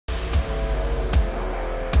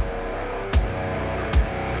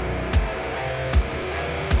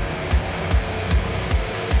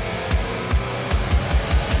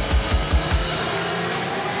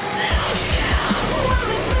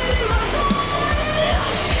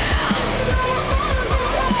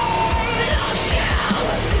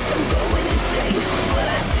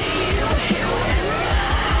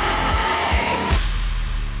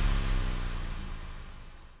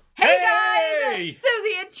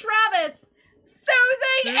Travis.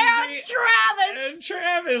 Susie and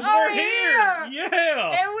Travis are here.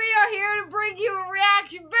 Yeah. And we are here to bring you a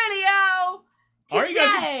reaction video today. Are you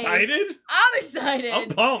guys excited? I'm excited. I'm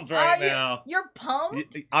pumped right now. You're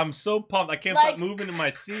pumped? I'm so pumped. I can't stop moving in my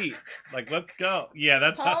seat. Like, let's go. Yeah,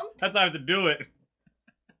 that's how I have to do it.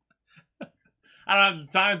 I don't have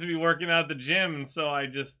the time to be working out at the gym, and so I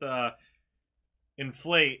just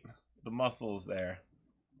inflate the muscles there.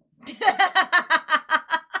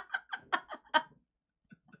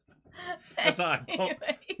 That's how I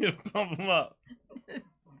pump them up.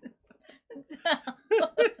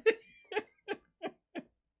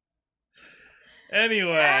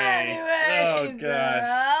 Anyway. Oh,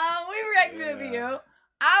 gosh. We reacted to you.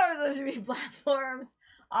 Our social media platforms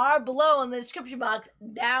are below in the description box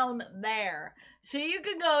down there. So you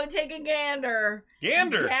can go and take a gander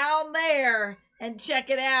down there and check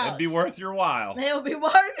it out. It'd be worth your while. It'll be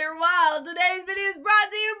worth your while. Today's video is brought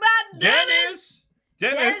to you by Dennis.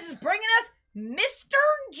 Dennis is bringing us Mr.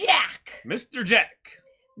 Jack. Mr. Jack.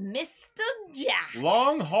 Mr. Jack.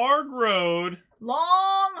 Long, hard road.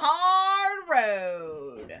 Long, hard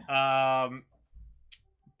road.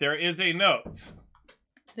 There is a note.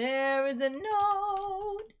 There is a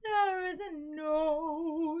note. There is a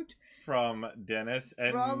note. From Dennis.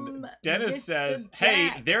 And from Dennis Mr. says, Jack.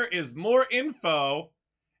 hey, there is more info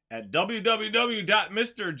at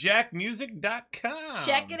www.mrjackmusic.com.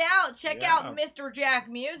 Check it out. Check out Mr. Jack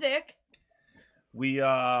Music. We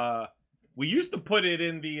used to put it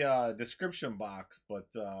in the description box,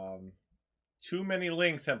 but too many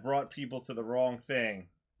links have brought people to the wrong thing.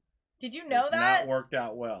 Did you know it's that? Not worked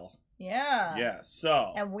out well. Yeah. Yeah,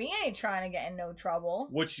 so. And we ain't trying to get in no trouble.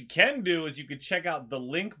 What you can do is you can check out the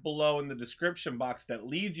link below in the description box that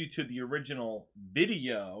leads you to the original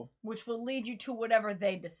video. Which will lead you to whatever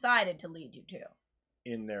they decided to lead you to.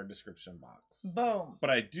 In their description box. Boom. But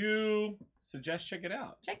I do suggest check it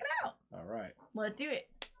out. Check it out. All right. Let's do it.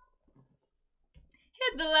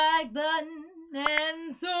 Hit the like button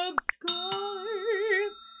and subscribe.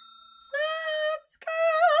 Subscribe.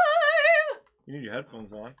 You need your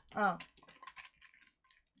headphones on. Oh.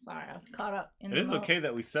 Sorry, I was caught up in the moment. It is moment. okay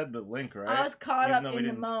that we said the link, right? I was caught up in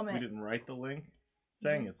the moment. We didn't write the link?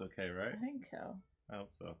 Saying it's okay, right? I think so. I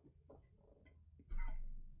hope so.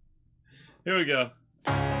 Here we go.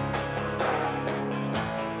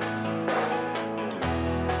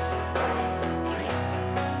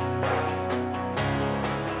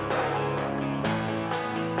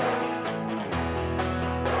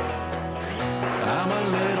 I'm a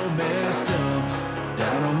little messed up,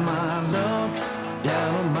 down on my luck,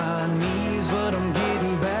 down on my knees, but I'm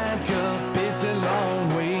getting back up. It's a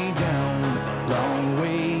long way down, long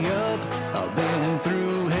way up. I've been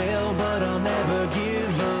through hell, but I'll never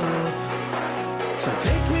give up. So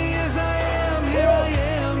take me as I am, here I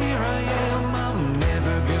am, here I am. I'm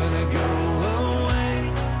never gonna go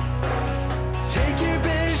away. Take your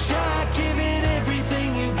best shot, give it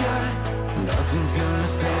everything you got. Nothing's gonna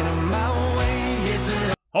stand in my way.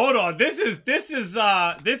 Hold on, this is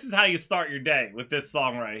how you start your day with this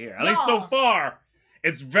song right here. At least so far,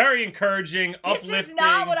 it's very encouraging, uplifting. This is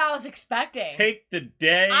not what I was expecting. Take the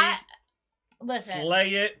day, listen,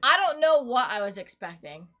 slay it. I don't know what I was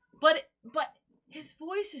expecting, but his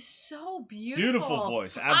voice is so beautiful. Beautiful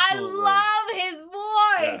voice, absolutely. I love his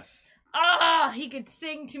voice. Yes. He could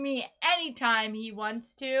sing to me anytime he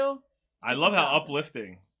wants to. I love how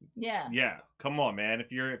uplifting. Yeah. Yeah. Come on, man.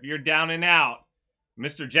 If you're down and out,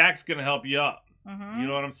 Mr. Jack's gonna help you up. You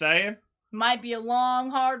know what I'm saying? Might be a long,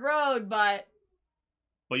 hard road, but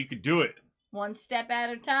you could do it. One step at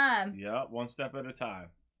a time. Yeah, one step at a time.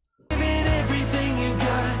 Give it everything you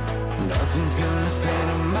got. Nothing's gonna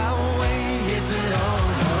stand in my way. It's a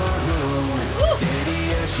long, hard road.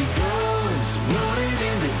 Steady as she goes, rolling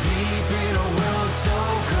in the deep in a world so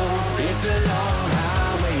cold. It's a long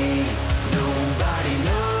highway. Nobody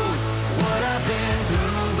knows what I've been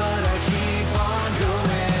through, but I keep on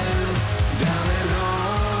going down that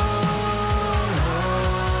long,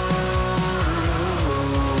 hard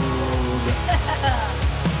road.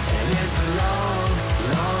 And it's a long,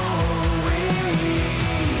 long way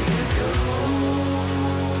to go.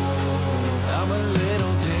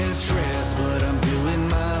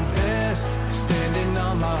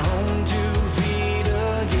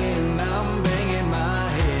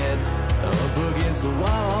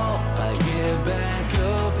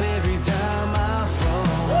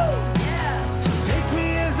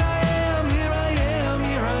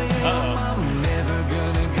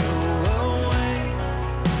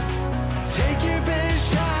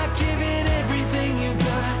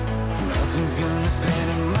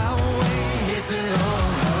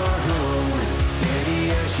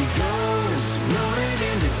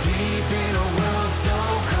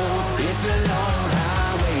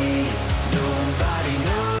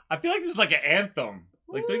 I feel like this is like an anthem.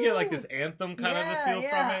 Like, do you get like this anthem kind of a feel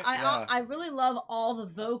from it? I really love all the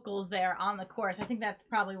vocals there on the chorus. I think that's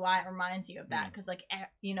probably why it reminds you of that. Because, like,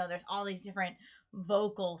 you know, there's all these different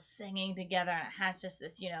vocals singing together. And it has just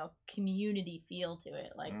this, you know, community feel to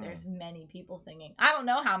it. Like, there's many people singing. I don't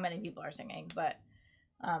know how many people are singing, but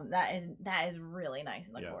that is really nice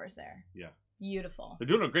in the chorus there. Yeah. Beautiful. They're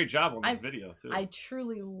doing a great job on this video, too. I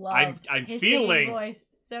truly love his feeling singing voice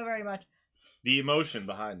so very much. The emotion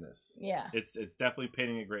behind this. Yeah. It's definitely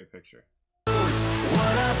painting a great picture. What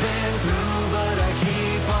I've been through, but I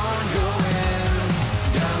keep on going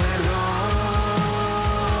down that long,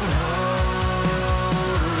 long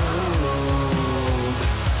road.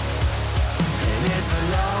 And it's a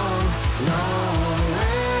long, long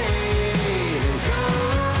way to go.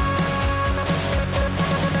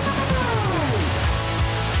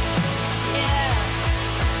 Yeah.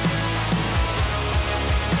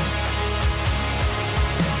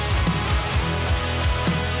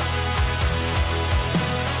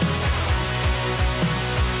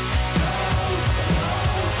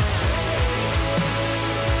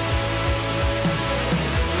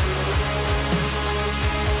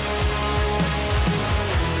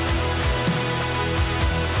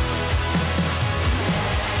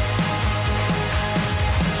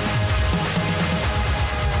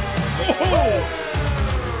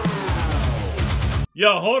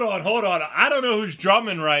 Yo, hold on. I don't know who's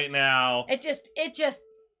drumming right now. It just.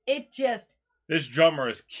 This drummer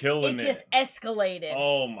is killing it. It just escalated.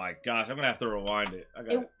 Oh my gosh, I'm gonna have to rewind it.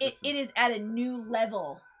 It is at a new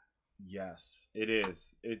level. Yes, it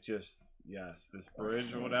is. It just, yes, this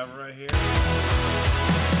bridge or whatever right here.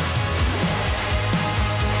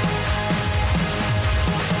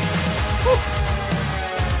 Woo.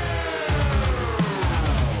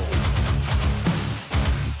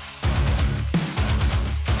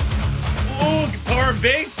 Oh, guitar and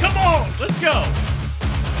bass. Come on, let's go.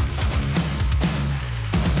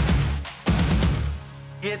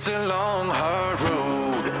 It's a long, hard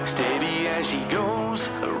road, steady as she goes,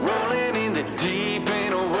 rolling in the deep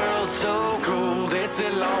in a world so cold. It's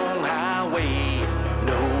a long highway,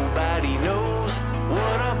 nobody knows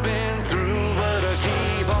what I've been through, but I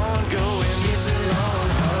keep on going. It's a long,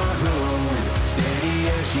 hard road, steady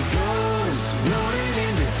as she goes, rolling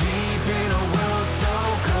in the deep in a world so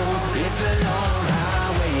cold. It's a long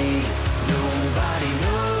highway, nobody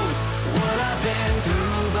knows what I've been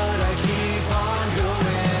through, but I keep on going.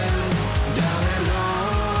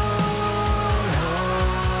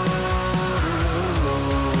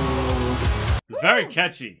 Very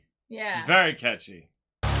catchy. Yeah. Very catchy.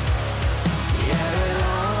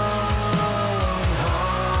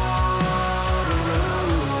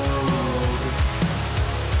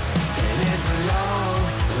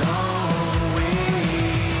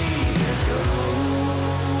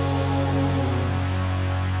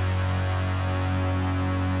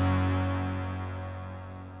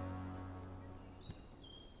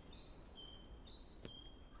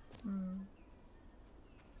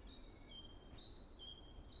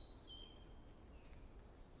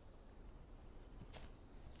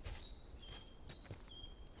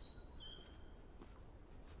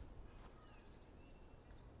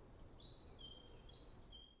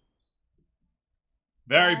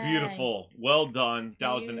 Very beautiful. Well done.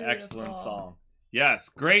 That was an excellent song. Yes,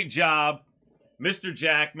 great job, Mr.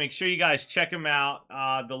 Jack. Make sure you guys check him out.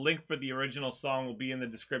 The link for the original song will be in the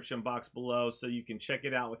description box below, so you can check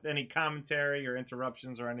it out with any commentary or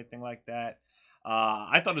interruptions or anything like that.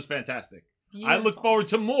 I thought it was fantastic. Beautiful. I look forward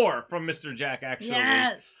to more from Mr. Jack, actually.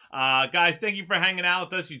 Yes. Guys, thank you for hanging out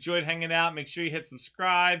with us. You enjoyed hanging out. Make sure you hit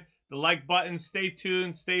subscribe, the like button. Stay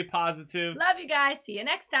tuned. Stay positive. Love you guys. See you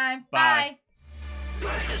next time. Bye.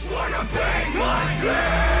 I just wanna bang my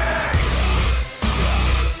leg.